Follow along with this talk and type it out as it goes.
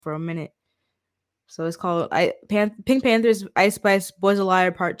for a minute. So it's called Pink Panthers Ice Spice Boys a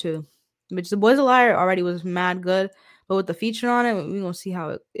Liar Part 2. Which the Boys a Liar already was mad good, but with the feature on it, we're gonna see how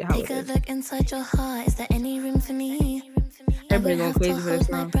it Take a look inside your heart. Is there any room for me? Everybody going crazy for this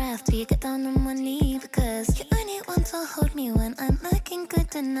my song. breath till you get down on one knee, because you only want to hold me when I'm looking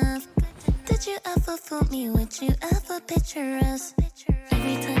good enough. Did you ever fool me? Would you ever picture us?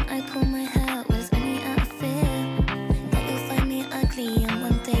 Every time I pull my hair, was only out of fear that you'll find me ugly and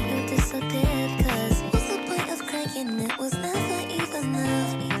one day you'll disappear. Because what's the point of crying? It was never even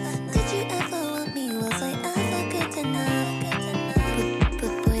love. Did you ever want me? Was I ever good enough?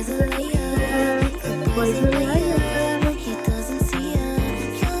 But boys are liars. Boys are liars. He doesn't see her.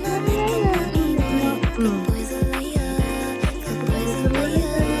 You're not looking at me right. But boys are liars. But boys are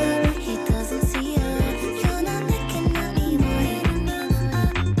liars. He doesn't see her. You're not looking at me right.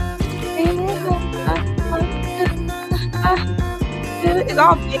 It's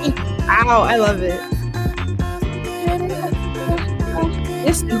all pink. Ow, I love it.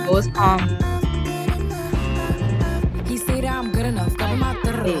 It's simple, it's calm. He say that I'm good enough, got him out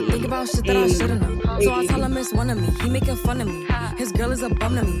there. Think about shit that I shouldn't know. So I tell him it's one of me. He making fun of me. His girl is a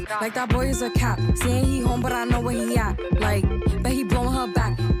bum to me. Like that boy is a cap. Saying he home, but I know where he at. Like, bet he blowing her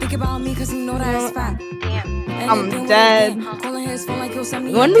back. Think about me, cause he know that it's fat. I'm dead. Calling his phone like he'll send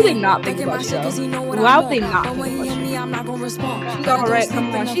me. When do they not think about you? Why would they not But when think he about hit you? me, I'm not gonna respond. She's alright,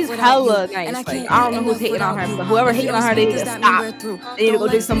 come on. She's hella nice. Like, I don't know who's hating on her, but whoever hating on her, they need to stop. They need to go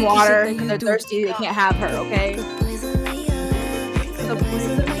drink some water. They're thirsty. They can't have her, okay?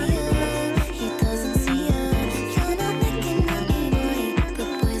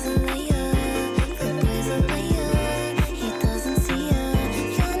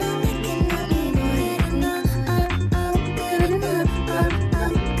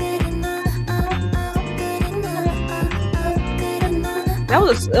 That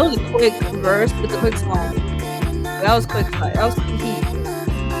was a quick verse with a quick song. That was quick cut. That was quick heat.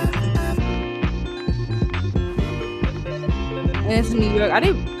 And it's in New York.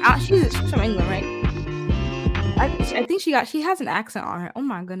 She's from England, right? I think she has an accent on her. Oh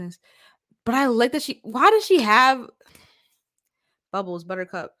my goodness. But I like that why does she have Bubbles,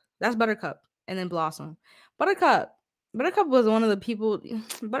 Buttercup? That's Buttercup. And then Blossom. Buttercup was one of the people.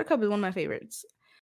 Buttercup is one of my favorites.